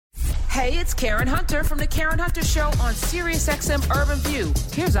Hey, it's Karen Hunter from The Karen Hunter Show on SiriusXM Urban View.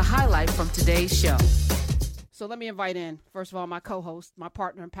 Here's a highlight from today's show. So let me invite in, first of all, my co-host, my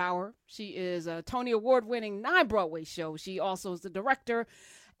partner in power. She is a Tony Award-winning 9 Broadway shows. She also is the director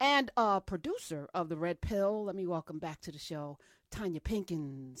and producer of The Red Pill. Let me welcome back to the show, Tanya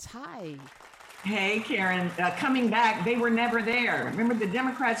Pinkins. Hi. Hey, Karen, coming back, they were never there. Remember, the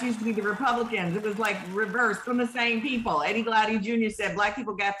Democrats used to be the Republicans. It was like reversed from the same people. Eddie Glaude Jr. said black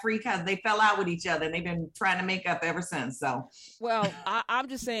people got free because they fell out with each other, and they've been trying to make up ever since. So, well, I'm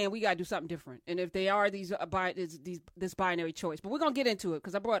just saying we got to do something different. And if they are this binary choice, but we're gonna get into it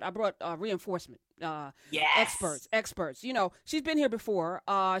because I brought reinforcement. Yes. Experts. You know, she's been here before.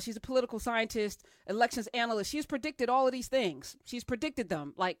 She's a political scientist, elections analyst. She's predicted all of these things. She's predicted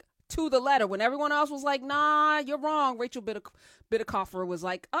them like to the letter. When everyone else was like, nah, you're wrong. Rachel Bitecofer was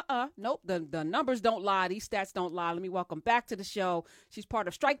like, nope, the numbers don't lie. These stats don't lie. Let me welcome back to the show. She's part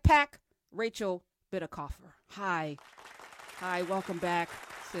of Strike Pack, Rachel Bitecofer. Hi, welcome back,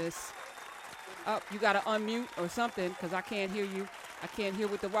 sis. Oh, you got to unmute or something because I can't hear you. I can't hear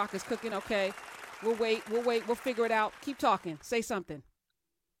what the rock is cooking. Okay, we'll wait. We'll figure it out. Keep talking. Say something,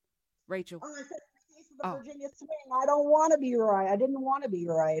 Rachel. Virginia swing. I don't want to be right. I didn't want to be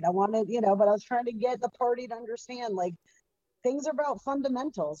right. I wanted, but I was trying to get the party to understand, like, things are about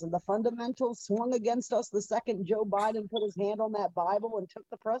fundamentals, and the fundamentals swung against us the second Joe Biden put his hand on that Bible and took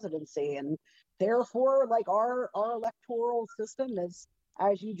the presidency. And therefore, like, our electoral system is,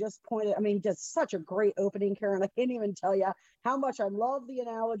 as you just pointed, I mean, just such a great opening, Karen. I can't even tell you how much I love the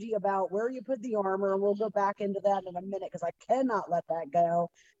analogy about where you put the armor, and we'll go back into that in a minute because I cannot let that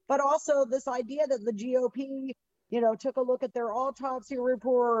go. But also this idea that the GOP, took a look at their autopsy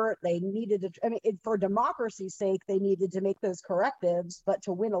report. They needed to, for democracy's sake, they needed to make those correctives. But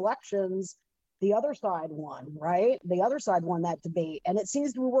to win elections, the other side won, right? The other side won that debate. And it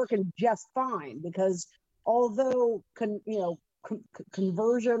seems to be working just fine because although,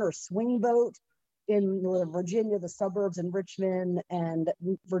 conversion or swing vote in Northern Virginia, the suburbs in Richmond and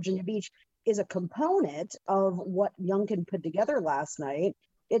Virginia Beach is a component of what Youngkin put together last night.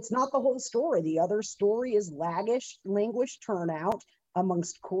 It's not the whole story. The other story is languish turnout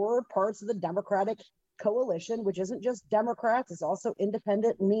amongst core parts of the Democratic coalition, which isn't just Democrats, it's also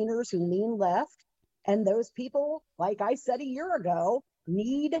independent leaners who lean left. And those people, like I said a year ago,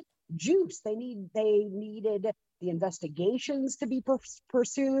 need juice. They needed the investigations to be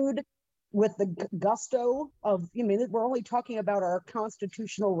pursued with the gusto of, we're only talking about our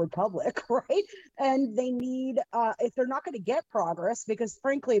constitutional republic, right? And they need, if they're not going to get progress, because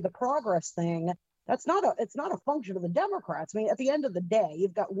frankly, the progress thing, it's not a function of the Democrats. I mean, at the end of the day,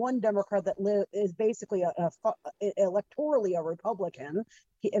 you've got one Democrat that is basically electorally a Republican.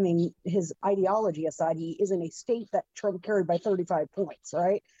 His ideology aside, he is in a state that Trump carried by 35 points,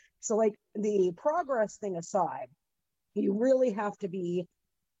 right? So like the progress thing aside, you really have to be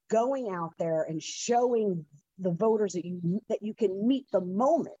going out there and showing the voters that you can meet the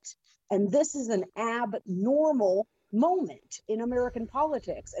moment. And this is an abnormal moment in American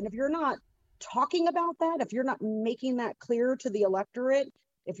politics. And if you're not talking about that, if you're not making that clear to the electorate,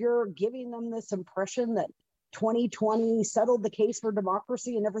 if you're giving them this impression that 2020 settled the case for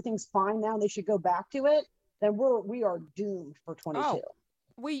democracy and everything's fine now and they should go back to it, then we are doomed for 22. Oh,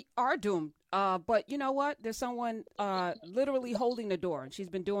 we are doomed. But you know what? There's someone literally holding the door, and she's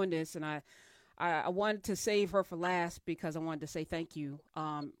been doing this, and I wanted to save her for last because I wanted to say thank you.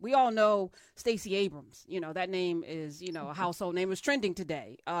 We all know Stacey Abrams. That name is, a household name. It's trending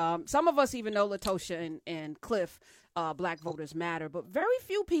today. Some of us even know LaTosha and Cliff, Black Voters Matter, but very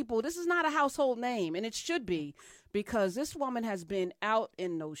few people, this is not a household name, and it should be, because this woman has been out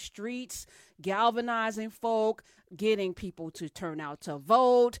in those streets, galvanizing folk, getting people to turn out to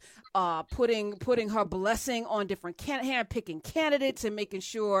vote, putting her blessing on different hand-picking candidates and making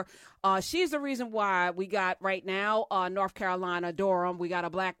sure she's the reason why we got right now North Carolina, Durham, we got a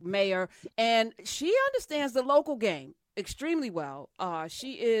black mayor, and she understands the local game extremely well.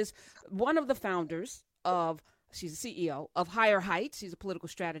 She is one of the founders she's the CEO of Higher Heights. She's a political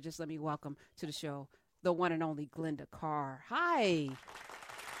strategist. Let me welcome to the show the one and only Glenda Carr. Hi.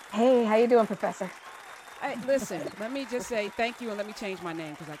 Hey, how you doing, Professor? Hey, listen, let me just say thank you, and let me change my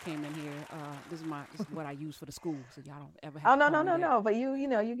name because I came in here. This is what I use for the school, so y'all don't ever have no. But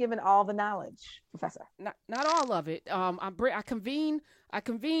you giving all the knowledge, Professor. Not all of it. I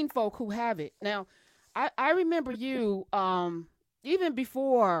convene folk who have it. Now, I remember you even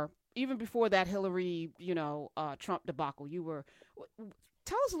before that Hillary, Trump debacle. You were.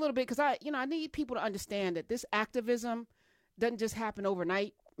 Tell us a little bit, because I need people to understand that this activism doesn't just happen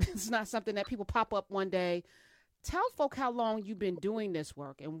overnight. It's not something that people pop up one day. Tell folk how long you've been doing this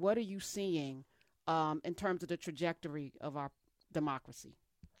work and what are you seeing in terms of the trajectory of our democracy?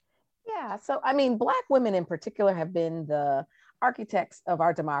 Yeah. So, I mean, Black women in particular have been the architects of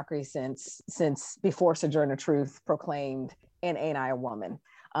our democracy since before Sojourner Truth proclaimed "And Ain't I a Woman."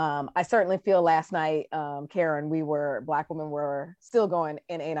 I certainly feel last night, Karen, Black women were still going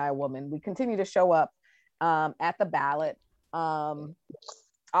 "And Ain't I a Woman." We continue to show up at the ballot,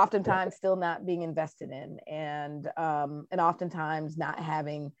 oftentimes still not being invested in, and oftentimes not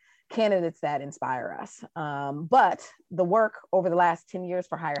having candidates that inspire us. But the work over the last 10 years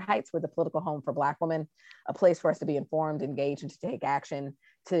for Higher Heights, we're the political home for Black women, a place for us to be informed, engaged, and to take action,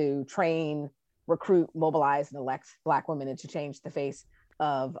 to train, recruit, mobilize, and elect Black women, and to change the face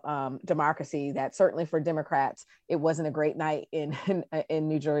of democracy. That certainly for Democrats, it wasn't a great night in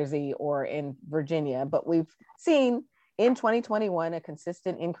New Jersey or in Virginia, but we've seen in 2021 a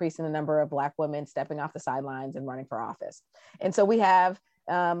consistent increase in the number of Black women stepping off the sidelines and running for office. And so we have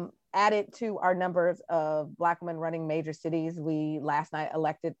added to our numbers of Black women running major cities. We last night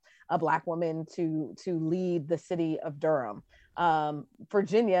elected a Black woman to lead the city of Durham.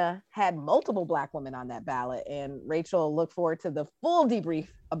 Virginia had multiple Black women on that ballot, and Rachel, look forward to the full debrief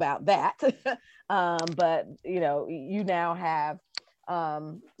about that. But you now have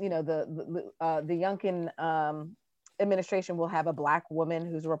the Youngkin administration will have a Black woman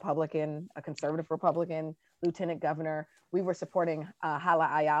who's a Republican, a conservative Republican lieutenant governor. We were supporting Hala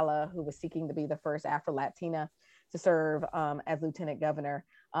Ayala, who was seeking to be the first Afro-Latina to serve as lieutenant governor.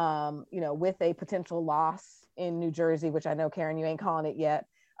 With a potential loss in New Jersey, which I know, Karen, you ain't calling it yet.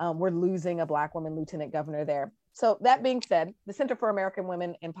 We're losing a Black woman lieutenant governor there. So that being said, the Center for American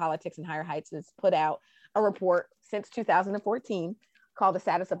Women in Politics and Higher Heights has put out a report since 2014 called The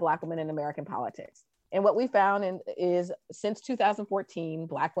Status of Black Women in American Politics. And what we found is since 2014,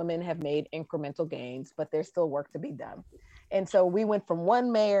 Black women have made incremental gains, but there's still work to be done. And so we went from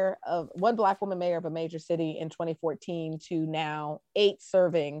one Black woman mayor of a major city in 2014 to now 8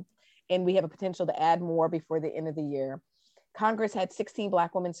 serving, and we have a potential to add more before the end of the year. Congress had 16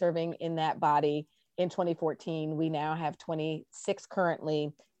 Black women serving in that body in 2014. We now have 26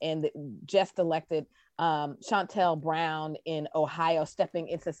 currently, and just elected Shontel Brown in Ohio, stepping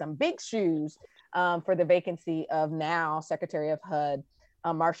into some big shoes for the vacancy of now Secretary of HUD,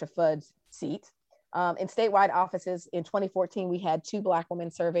 Marcia Fudge's seat. In statewide offices in 2014, we had 2 Black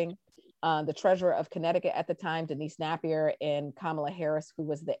women serving. The treasurer of Connecticut at the time, Denise Napier, and Kamala Harris, who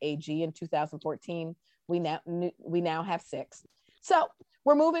was the AG in 2014. We now have 6. So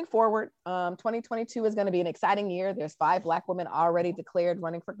we're moving forward. 2022 is going to be an exciting year. There's 5 Black women already declared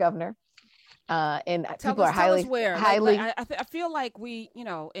running for governor. And people are highly. I feel like we,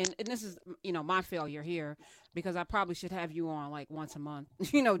 and this is, my failure here, because I probably should have you on like once a month,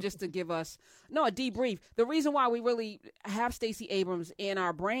 just to give us a debrief. The reason why we really have Stacey Abrams in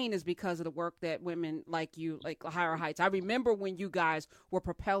our brain is because of the work that women like you, like Higher Heights. I remember when you guys were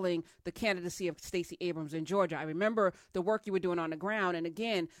propelling the candidacy of Stacey Abrams in Georgia. I remember the work you were doing on the ground. And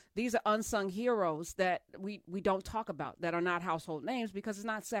again, these are unsung heroes that we don't talk about, that are not household names, because it's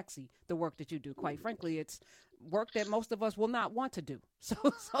not sexy, the work that you do. Quite frankly, it's work that most of us will not want to do. So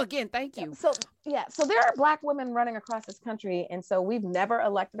again, thank you. So there are Black women running across this country, and so we've never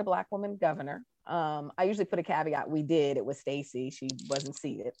elected a Black woman governor. I usually put a caveat: we did. It was Stacey; she wasn't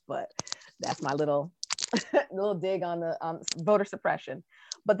seated, but that's my little dig on the voter suppression.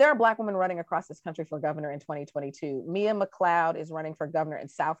 But there are Black women running across this country for governor in 2022. Mia McLeod is running for governor in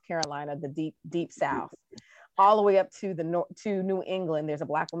South Carolina, the deep South. All the way up to to New England, there's a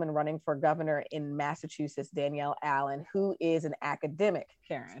Black woman running for governor in Massachusetts, Danielle Allen, who is an academic,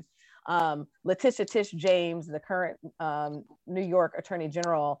 Karen. Letitia Tish James, the current New York Attorney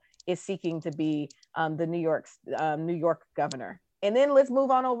General, is seeking to be the New York governor. And then let's move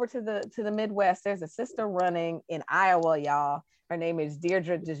on over to the Midwest. There's a sister running in Iowa, y'all. Her name is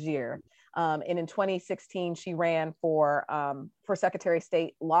Deirdre DeGier. And in 2016, she ran for Secretary of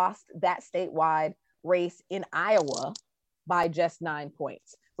State, lost that statewide race in Iowa by just 9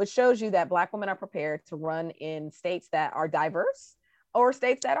 points, which shows you that Black women are prepared to run in states that are diverse or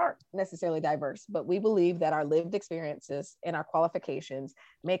states that aren't necessarily diverse. But we believe that our lived experiences and our qualifications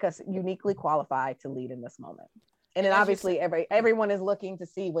make us uniquely qualified to lead in this moment. And then obviously everyone is looking to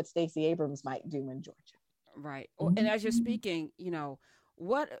see what Stacey Abrams might do in Georgia. Right. And as you're speaking, the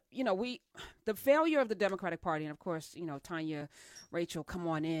failure of the Democratic Party, and of course, Tanya, Rachel, come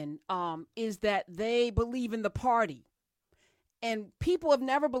on in, is that they believe in the party. And people have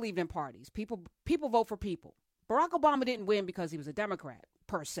never believed in parties. People vote for people. Barack Obama didn't win because he was a Democrat,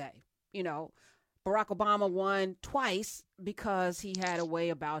 per se. Barack Obama won twice because he had a way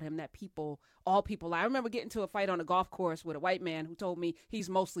about him that all people. I remember getting to a fight on a golf course with a white man who told me he's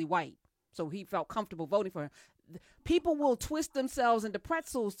mostly white, so he felt comfortable voting for him. People will twist themselves into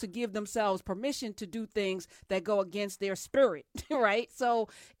pretzels to give themselves permission to do things that go against their spirit, right? So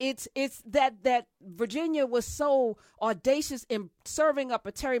it's that Virginia was so audacious in serving up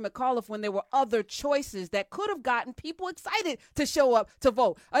a Terry McAuliffe when there were other choices that could have gotten people excited to show up to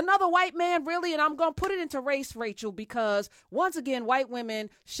vote. Another white man, really, and I'm going to put it into race, Rachel, because once again, white women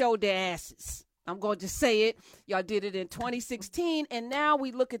showed their asses. I'm going to just say it. Y'all did it in 2016, and now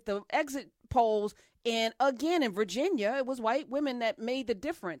we look at the exit polls. And again, in Virginia, it was white women that made the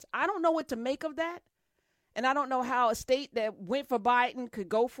difference. I don't know what to make of that. And I don't know how a state that went for Biden could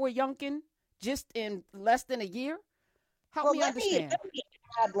go for Youngkin just in less than a year. Help me understand. Let me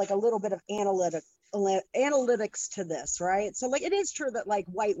add like a little bit of analytics to this, right? So like it is true that like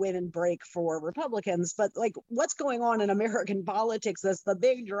white women break for Republicans, but like what's going on in American politics is the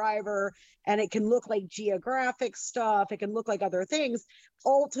big driver, and it can look like geographic stuff, it can look like other things,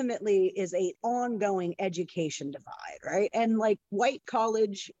 ultimately is a ongoing education divide, right? And like white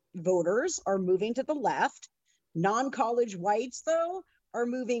college voters are moving to the left, non-college whites though are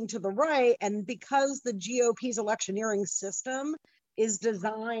moving to the right. And because the GOP's electioneering system is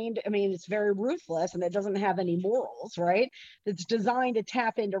designed, I mean, it's very ruthless and it doesn't have any morals, right? It's designed to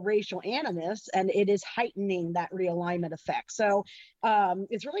tap into racial animus, and it is heightening that realignment effect. So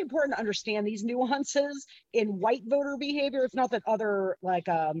it's really important to understand these nuances in white voter behavior. It's not that other like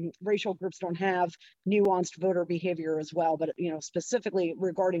racial groups don't have nuanced voter behavior as well, but specifically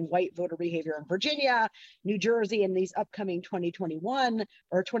regarding white voter behavior in Virginia, New Jersey, and these upcoming 2021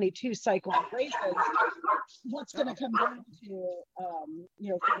 or 22 cycle races, what's going to come down to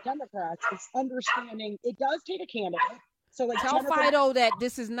for Democrats is understanding it does take a candidate. So like tell Fido that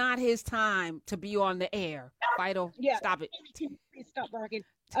this is not his time to be on the air. Fido, stop it. Please stop barking.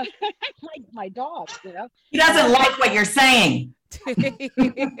 My dog, He doesn't like what you're saying.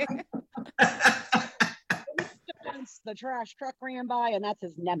 The trash truck ran by, and that's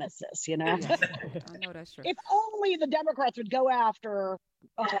his nemesis, Yes, I know that's true. If only the Democrats would go after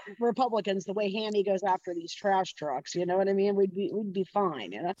Republicans the way Hammy goes after these trash trucks, you know what I mean? We'd be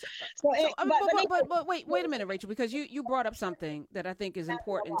fine, But wait a minute, Rachel, because you brought up something that I think is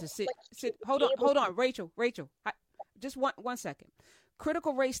important to sit. Hold on, Rachel, just one second.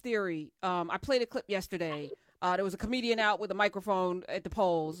 Critical race theory. I played a clip yesterday. There was a comedian out with a microphone at the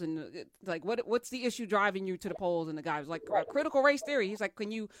polls, and like, what's the issue driving you to the polls? And the guy was like, critical race theory. He's like,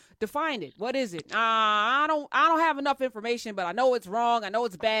 can you define it? What is it? I don't have enough information, but I know it's wrong. I know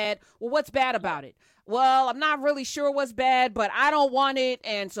it's bad. Well, what's bad about it? Well, I'm not really sure what's bad, but I don't want it,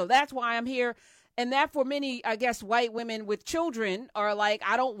 and so that's why I'm here. And that for many, I guess, white women with children are like,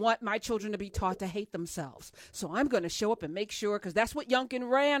 I don't want my children to be taught to hate themselves. So I'm going to show up and make sure, because that's what Youngkin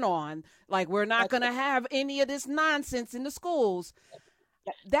ran on. Like, we're not going to have any of this nonsense in the schools.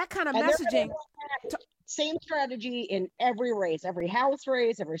 That kind of messaging. Same strategy in every race, every House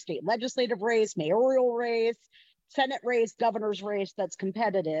race, every state legislative race, mayoral race, Senate race, governor's race that's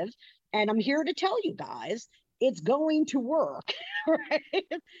competitive. And I'm here to tell you guys, it's going to work, right?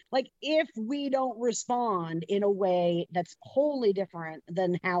 Like if we don't respond in a way that's wholly different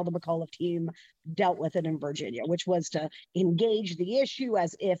than how the McAuliffe team dealt with it in Virginia, which was to engage the issue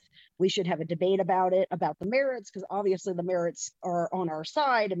as if we should have a debate about it, about the merits, because obviously the merits are on our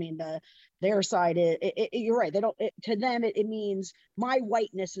side. I mean, their side, you're right. To them, it means my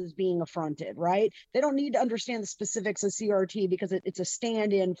whiteness is being affronted, right? They don't need to understand the specifics of CRT because it's a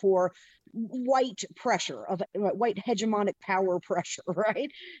stand-in for white pressure, of white hegemonic power pressure,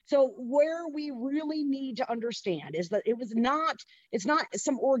 right? So where we really need to understand is that it's not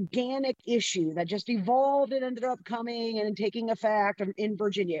some organic issue that just evolved and ended up coming and taking effect in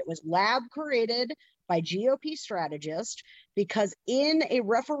Virginia. It was lab created by GOP strategists because in a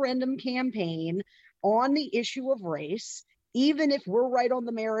referendum campaign on the issue of race, even if we're right on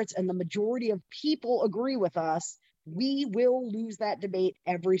the merits and the majority of people agree with us, we will lose that debate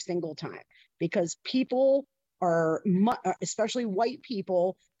every single time because people are, especially white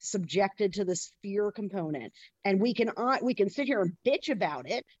people, subjected to this fear component. And we can sit here and bitch about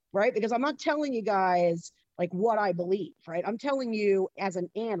it, right? Because I'm not telling you guys like what I believe, right? I'm telling you as an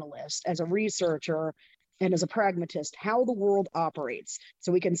analyst, as a researcher, and as a pragmatist, how the world operates.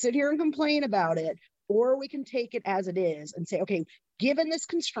 So we can sit here and complain about it, or we can take it as it is and say, okay, given this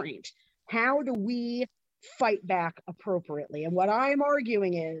constraint, how do we fight back appropriately? And what I'm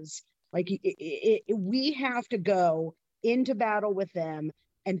arguing is, like, we have to go into battle with them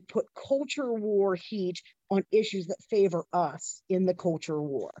and put culture war heat on issues that favor us in the culture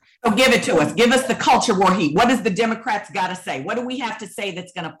war. So give it to us. Give us the culture war heat. What does the Democrats got to say? What do we have to say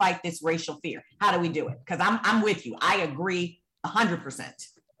that's going to fight this racial fear? How do we do it? Because I'm with you. I agree 100%.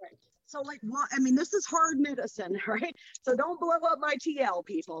 So like, well, I mean, this is hard medicine, right? So don't blow up my TL,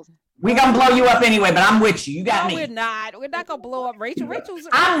 people. We're going to blow you up anyway, but I'm with you. You got me. We're not. We're not going to blow up Rachel.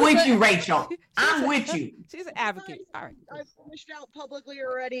 I'm with you, Rachel. I'm with you. She's an advocate. All right. I've pushed out publicly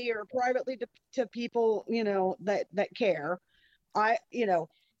already or privately to people, you know, that care. The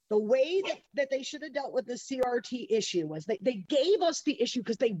way that they should have dealt with the CRT issue was they gave us the issue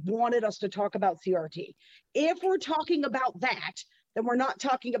because they wanted us to talk about CRT. If we're talking about that, then we're not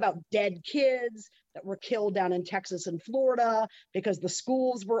talking about dead kids that were killed down in Texas and Florida because the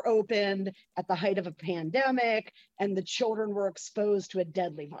schools were opened at the height of a pandemic and the children were exposed to a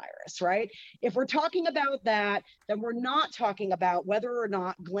deadly virus, right? If we're talking about that, then we're not talking about whether or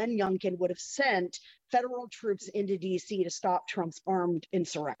not Glenn Youngkin would have sent federal troops into DC to stop Trump's armed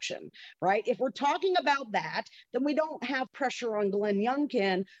insurrection, right? If we're talking about that, then we don't have pressure on Glenn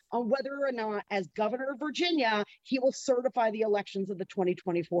Youngkin on whether or not, as governor of Virginia, he will certify the elections of the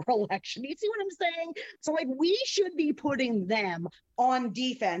 2024 election. You see what I'm saying? So like, we should be putting them on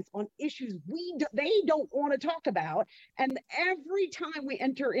defense on issues they don't want to talk about. And every time we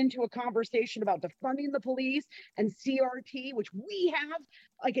enter into a conversation about defunding the police and CRT, which we have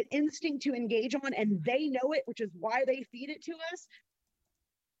like an instinct to engage on, and they know it, which is why they feed it to us.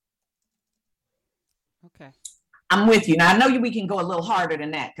 Okay. I'm with you. Now I know we can go a little harder than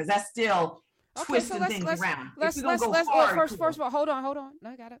that because that's still twisting things around. First of all, hold on.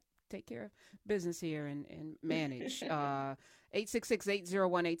 I gotta take care of business here and manage.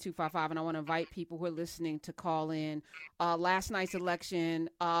 866-801-8255. And I want to invite people who are listening to call in. Last night's election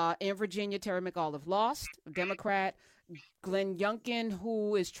in Virginia, Terry McAuliffe lost, Democrat. Glenn Youngkin,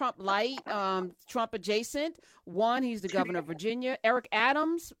 who is Trump light, Trump adjacent, won. He's the governor of Virginia. Eric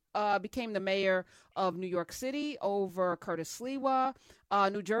Adams became the mayor of New York City over Curtis Sliwa.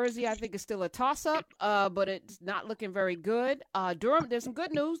 New Jersey, I think, is still a toss-up, but it's not looking very good. Durham, there's some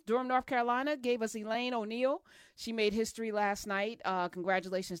good news. Durham, North Carolina, gave us Elaine O'Neill. She made history last night.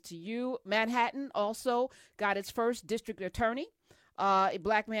 Congratulations to you. Manhattan also got its first district attorney. A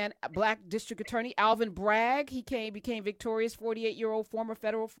black district attorney, Alvin Bragg. He became victorious. 48-year-old former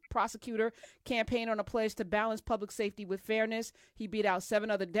federal prosecutor campaigned on a pledge to balance public safety with fairness. He beat out 7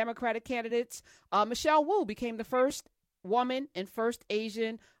 other Democratic candidates. Michelle Wu became the first woman and first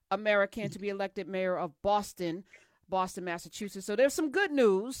Asian American to be elected mayor of Boston, Massachusetts. So there's some good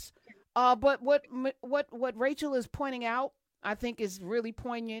news. But what Rachel is pointing out, I think, is really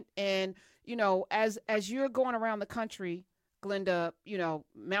poignant. And as you're going around the country, Glenda,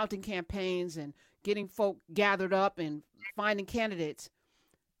 mounting campaigns and getting folk gathered up and finding candidates,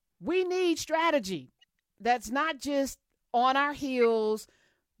 we need strategy. That's not just on our heels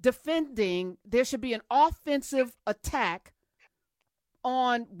defending. There should be an offensive attack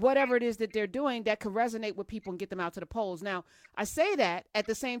on whatever it is that they're doing that could resonate with people and get them out to the polls. Now, I say that at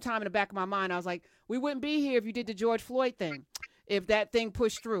the same time in the back of my mind, I was like, we wouldn't be here if you did the George Floyd thing. If that thing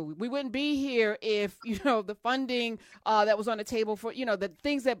pushed through, we wouldn't be here if, the funding that was on the table for, the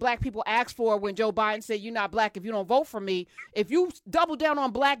things that black people asked for when Joe Biden said, you're not black if you don't vote for me. If you double down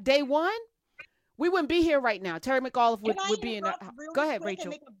on black day one, we wouldn't be here right now. Terry McAuliffe would be in. Go ahead, Rachel.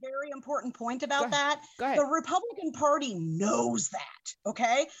 Make a very important point about that. Go ahead. The Republican Party knows that.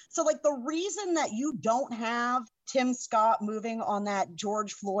 Okay, so like the reason that you don't have Tim Scott moving on that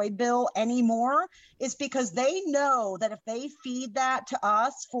George Floyd bill anymore is because they know that if they feed that to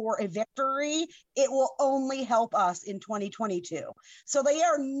us for a victory, it will only help us in 2022. So they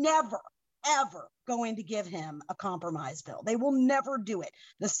are never, ever going to give him a compromise bill. They will never do it.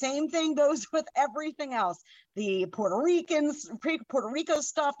 The same thing goes with everything else. The Puerto Rico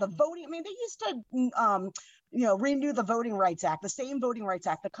stuff, the voting. I mean, they used to, renew the Voting Rights Act, the same Voting Rights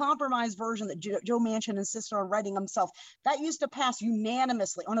Act, the compromise version that Joe Manchin insisted on writing himself. That used to pass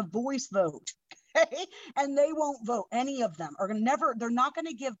unanimously on a voice vote. Okay? And they won't vote. Any of them they're not going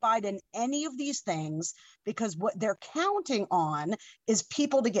to give Biden any of these things because what they're counting on is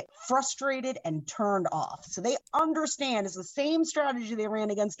people to get frustrated and turned off. So they understand it's the same strategy they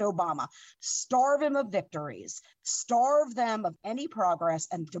ran against Obama. Starve him of victories, starve them of any progress,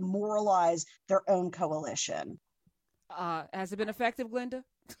 and demoralize their own coalition. Has it been effective, Glenda?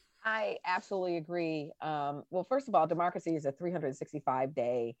 I absolutely agree. Well, first of all, democracy is a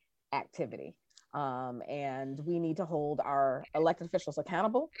 365-day activity. And we need to hold our elected officials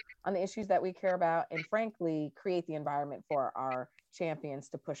accountable on the issues that we care about and frankly, create the environment for our champions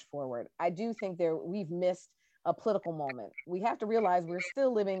to push forward. I do think we've missed a political moment. We have to realize we're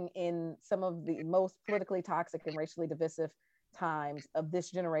still living in some of the most politically toxic and racially divisive times of this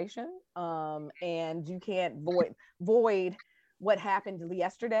generation. And you can't void what happened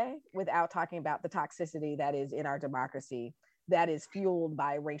yesterday without talking about the toxicity that is in our democracy, that is fueled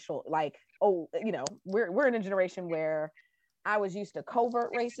by racial, like, oh, you know, we're in a generation where I was used to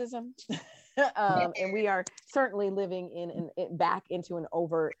covert racism. And we are certainly living in back into an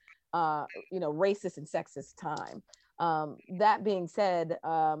overt, racist and sexist time. That being said,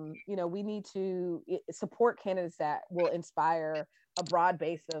 we need to support candidates that will inspire a broad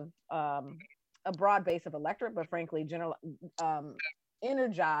base of electorate, but frankly,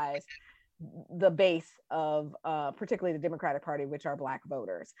 energize the base of particularly the Democratic Party, which are Black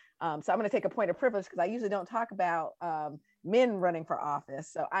voters. So I'm going to take a point of privilege because I usually don't talk about men running for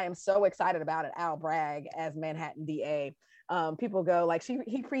office. So I am so excited about it. Al Bragg as Manhattan DA. People go like,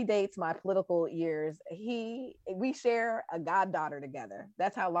 he predates my political years. We share a goddaughter together.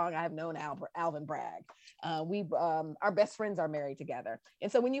 That's how long I have known Alvin Bragg. Our best friends are married together.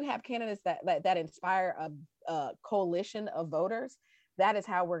 And so when you have candidates that inspire a coalition of voters, that is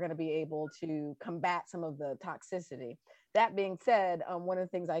how we're going to be able to combat some of the toxicity. That being said, one of the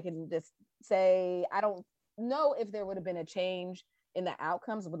things I can just say, I don't know if there would have been a change in the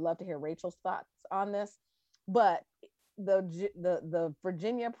outcomes. I would love to hear Rachel's thoughts on this, but the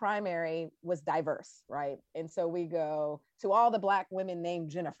Virginia primary was diverse, right? And so we go to all the Black women named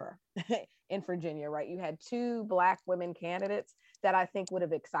Jennifer in Virginia, right? You had 2 Black women candidates that I think would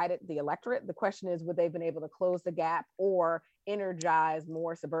have excited the electorate. The question is, would they have been able to close the gap or energize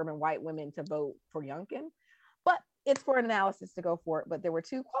more suburban white women to vote for Youngkin? But it's for analysis to go for it. But there were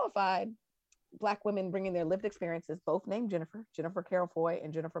 2 qualified Black women bringing their lived experiences, both named Jennifer Carroll Foy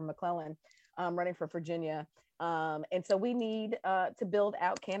and Jennifer McClellan, running for Virginia. And so we need to build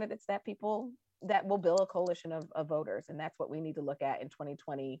out candidates that will build a coalition of voters. And that's what we need to look at in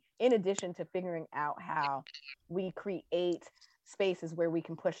 2020, in addition to figuring out how we create spaces where we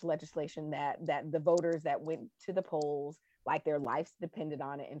can push legislation that the voters that went to the polls, like their lives depended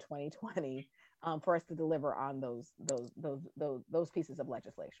on it in 2020, for us to deliver on those pieces of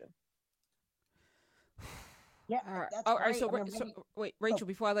legislation. Yeah. All right. So wait, Rachel,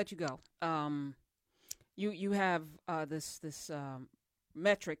 before I let you go, you have this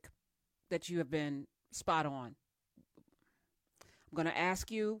metric that you have been spot on. I'm going to ask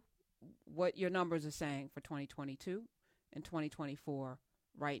you what your numbers are saying for 2022 and 2024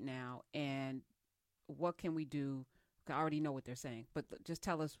 right now, and what can we do? I already know what they're saying, but just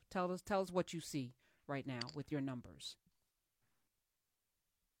tell us what you see right now with your numbers.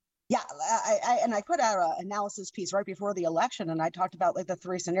 Yeah, I put out an analysis piece right before the election, and I talked about like the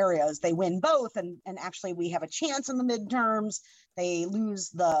 3 scenarios. They win both, and actually we have a chance in the midterms. They win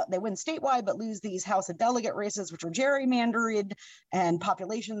statewide, but lose these House of Delegate races, which are gerrymandered and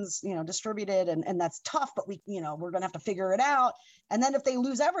populations, distributed, and that's tough. But we're gonna have to figure it out. And then if they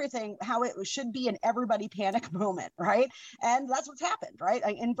lose everything, how it should be an everybody panic moment, right? And that's what's happened, right?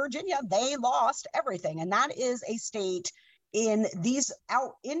 In Virginia, they lost everything, and that is a state in these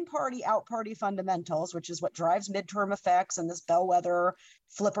out-party fundamentals, which is what drives midterm effects and this bellwether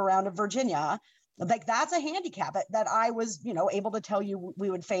flip around of Virginia. Like that's a handicap that I was, able to tell you we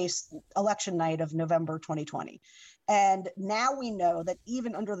would face election night of November 2020. And now we know that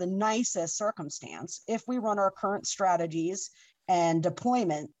even under the nicest circumstance, if we run our current strategies and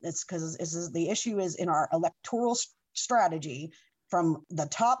deployment, it's because the issue is in our electoral strategy, from the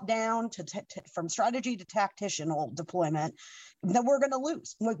top down from strategy to tactical deployment, that we're going to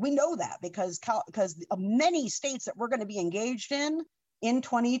lose. Like we know that because many states that we're going to be engaged in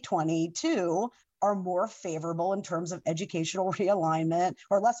 2022 are more favorable in terms of educational realignment,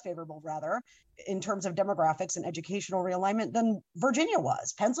 or less favorable rather, in terms of demographics and educational realignment than Virginia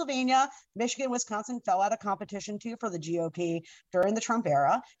was. Pennsylvania, Michigan, Wisconsin fell out of competition too for the GOP during the Trump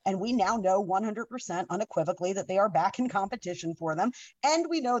era. And we now know 100% unequivocally that they are back in competition for them. And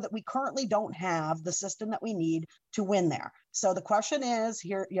we know that we currently don't have the system that we need to win there. So the question is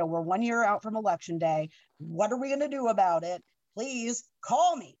here, we're 1 year out from election day. What are we going to do about it? Please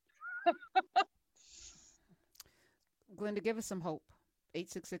call me. Glenda, give us some hope.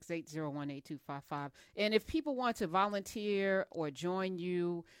 866-801-8255. And if people want to volunteer or join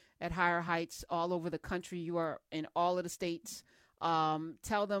you at Higher Heights all over the country, you are in all of the states,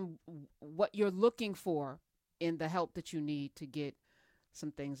 tell them what you're looking for in the help that you need to get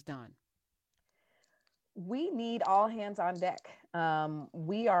some things done. We need all hands on deck.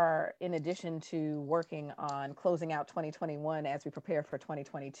 We are, in addition to working on closing out 2021 as we prepare for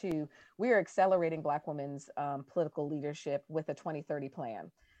 2022, we are accelerating Black women's political leadership with a 2030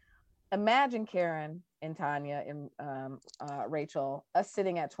 plan. imagine, Karen and Tanya and Rachel, us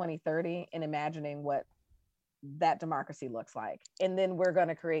sitting at 2030 and imagining what that democracy looks like. And then we're going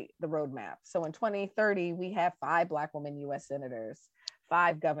to create the roadmap. So in 2030, we have 5 Black women U.S. senators,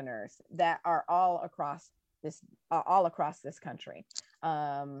 5 governors that are all across this country.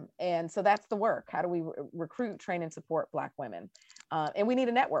 And so that's the work. How do we recruit, train, and support Black women? And we need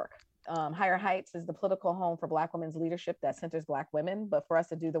a network. Higher Heights is the political home for Black women's leadership that centers Black women. But for us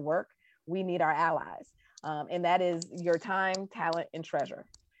to do the work, we need our allies. And that is your time, talent, and treasure.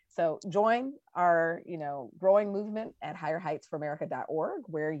 So join our, growing movement at higherheightsforamerica.org,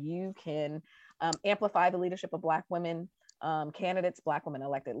 where you can amplify the leadership of Black women candidates, Black women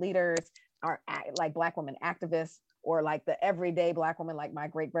elected leaders, like Black women activists, or like the everyday Black woman, like my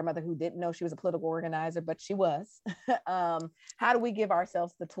great grandmother who didn't know she was a political organizer, but she was. How do we give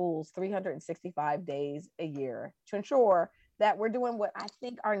ourselves the tools 365 days a year to ensure that we're doing what I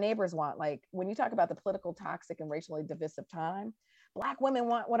think our neighbors want? Like when you talk about the political toxic and racially divisive time, Black women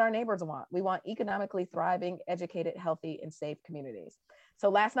want what our neighbors want. We want economically thriving, educated, healthy, and safe communities. So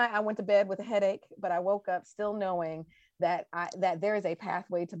last night I went to bed with a headache, but I woke up still knowing that there is a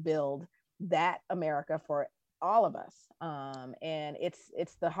pathway to build that America for all of us. And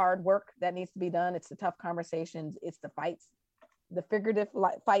it's the hard work that needs to be done. It's the tough conversations. It's the fights, the figurative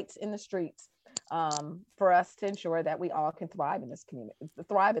fights in the streets for us to ensure that we all can thrive in this community,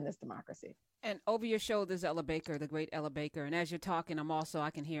 thrive in this democracy. And over your shoulders, Ella Baker, the great Ella Baker. And as you're talking, I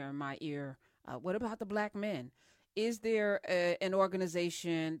can hear in my ear, what about the Black men? Is there an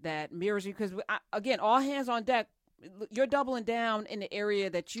organization that mirrors you? Because again, all hands on deck, you're doubling down in the area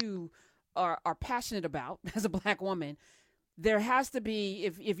that you are passionate about as a Black woman. There has to be,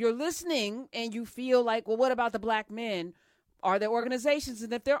 if you're listening and you feel like, well, what about the Black men? Are there organizations?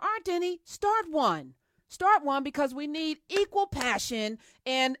 And if there aren't any, start one. Start one, because we need equal passion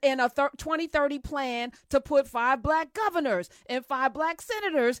and a 2030 plan to put 5 Black governors and 5 Black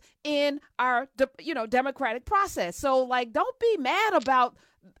senators in our, democratic process. So, don't be mad about,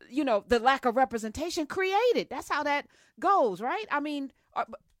 the lack of representation. Create it. That's how that goes, right? I mean,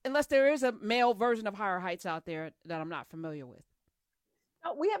 unless there is a male version of Higher Heights out there that I'm not familiar with.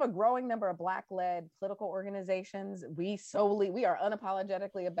 We have a growing number of Black-led political organizations. We are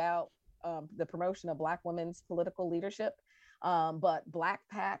unapologetically about the promotion of Black women's political leadership, but Black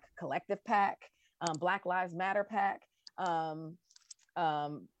PAC, Collective PAC, Black Lives Matter PAC,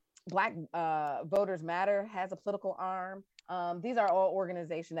 Black Voters Matter has a political arm. These are all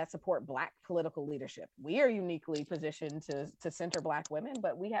organizations that support Black political leadership. We are uniquely positioned to center Black women,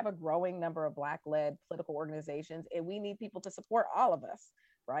 but we have a growing number of Black-led political organizations, and we need people to support all of us.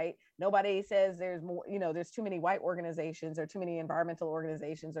 Right? Nobody says there's more, there's too many white organizations or too many environmental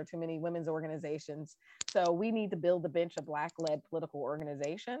organizations or too many women's organizations. So we need to build a bench of Black-led political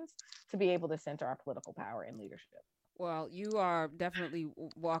organizations to be able to center our political power and leadership. Well, you are definitely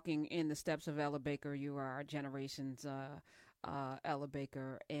walking in the steps of Ella Baker. You are our generation's Ella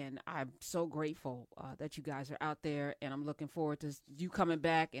Baker, and I'm so grateful that you guys are out there, and I'm looking forward to you coming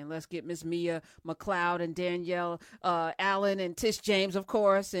back, and let's get Miss Mia McLeod and Danielle Allen and Tish James, of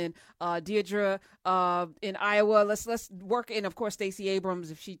course, and Deirdre in Iowa. Let's work, and of course Stacey Abrams,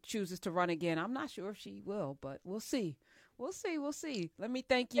 if she chooses to run again. I'm not sure if she will, but we'll see. We'll see. Let me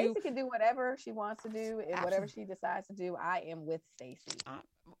thank you. Stacey can do whatever she wants to do, and Absolutely. Whatever she decides to do, I am with Stacey.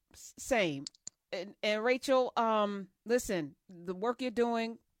 Same. And Rachel, listen, the work you're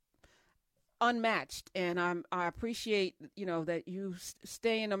doing, unmatched, and I appreciate that you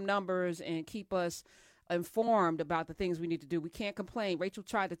stay in them numbers and keep us informed about the things we need to do. We can't complain. Rachel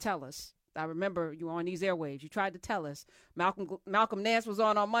tried to tell us. I remember you were on these airwaves. You tried to tell us. Malcolm Nance was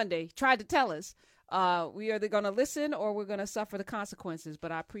on Monday. He tried to tell us. We are either going to listen or we're going to suffer the consequences.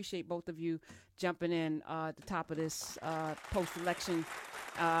 But I appreciate both of you jumping in at the top of this post-election.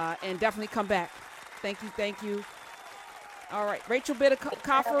 And definitely come back. Thank you. All right, Rachel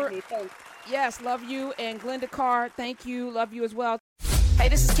Bidecoffer. Yes, love you. And Glenda Carr, thank you. Love you as well. Hey,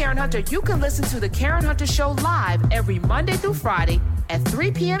 this is Karen Hunter. You can listen to The Karen Hunter Show live every Monday through Friday at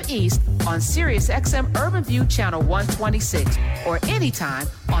 3 p.m. East on SiriusXM Urban View Channel 126 or anytime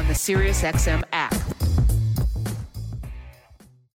on the SiriusXM app.